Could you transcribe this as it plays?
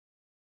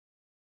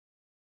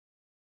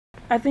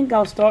I think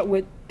I'll start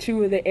with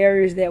two of the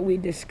areas that we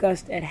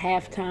discussed at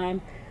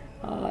halftime,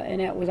 and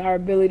that was our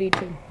ability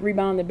to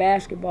rebound the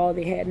basketball.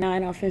 They had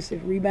 9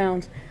 offensive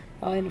rebounds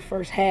in the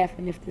first half,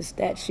 and if the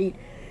stat sheet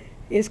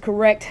is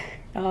correct,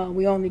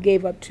 we only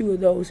gave up 2 of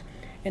those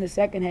in the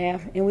second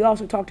half. And we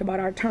also talked about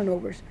our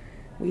turnovers.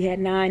 We had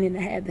 9 in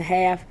the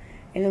half,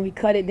 and then we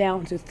cut it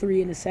down to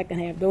 3 in the second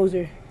half. Those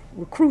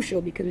were crucial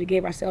because we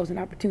gave ourselves an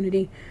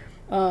opportunity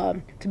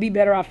to be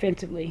better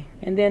offensively.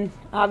 And then,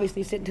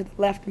 obviously, sitting to the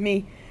left of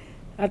me,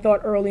 I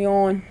thought early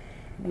on,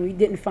 when we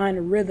didn't find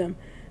a rhythm,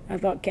 I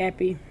thought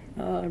Cappie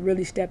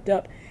really stepped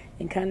up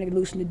and kind of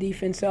loosened the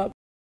defense up.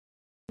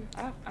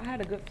 I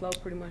had a good flow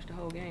pretty much the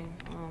whole game.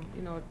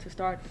 You know, to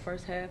start the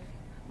first half,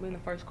 in the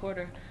first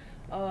quarter,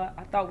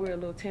 I thought we were a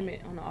little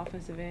timid on the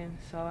offensive end,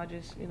 so I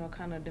just, you know,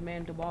 kind of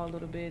demanded the ball a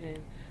little bit and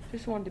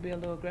just wanted to be a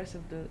little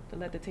aggressive to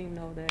let the team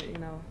know that, you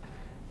know,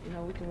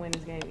 we can win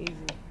this game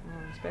easy,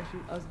 especially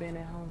us being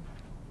at home.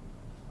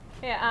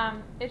 Yeah,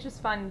 it's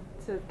just fun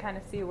to kind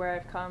of see where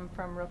I've come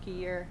from rookie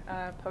year.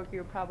 Pokey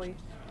would probably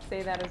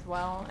say that as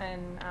well,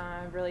 and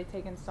I've really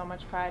taken so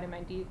much pride in my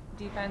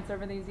defense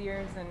over these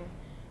years, and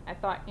I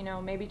thought, you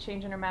know, maybe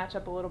changing her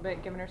matchup a little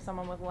bit, giving her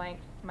someone with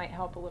length might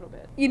help a little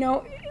bit. You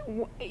know,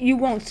 you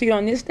won't see it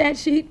on this stat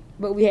sheet,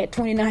 but we had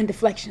 29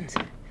 deflections.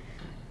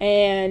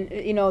 And,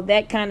 you know,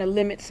 that kind of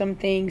limits some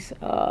things,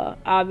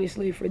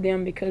 obviously, for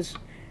them because,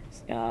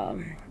 you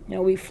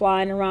know, we're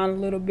flying around a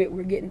little bit.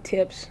 We're getting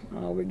tips.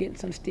 We're getting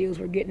some steals.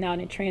 We're getting out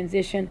in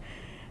transition.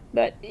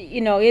 But, you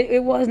know,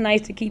 it was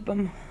nice to keep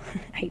them,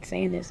 I hate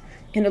saying this,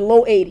 in the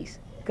low 80s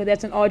because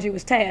that's an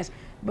arduous task.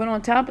 But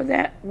on top of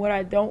that, what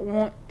I don't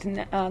want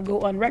to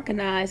go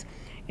unrecognized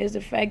is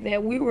the fact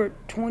that we were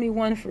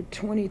 21 for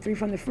 23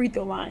 from the free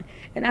throw line.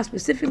 And I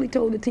specifically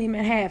told the team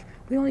at half,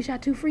 we only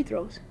shot 2 free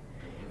throws.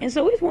 And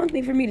so it's one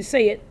thing for me to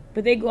say it,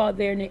 but they go out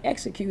there and they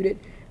execute it,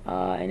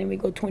 and then we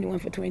go 21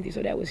 for 23,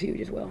 so that was huge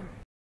as well.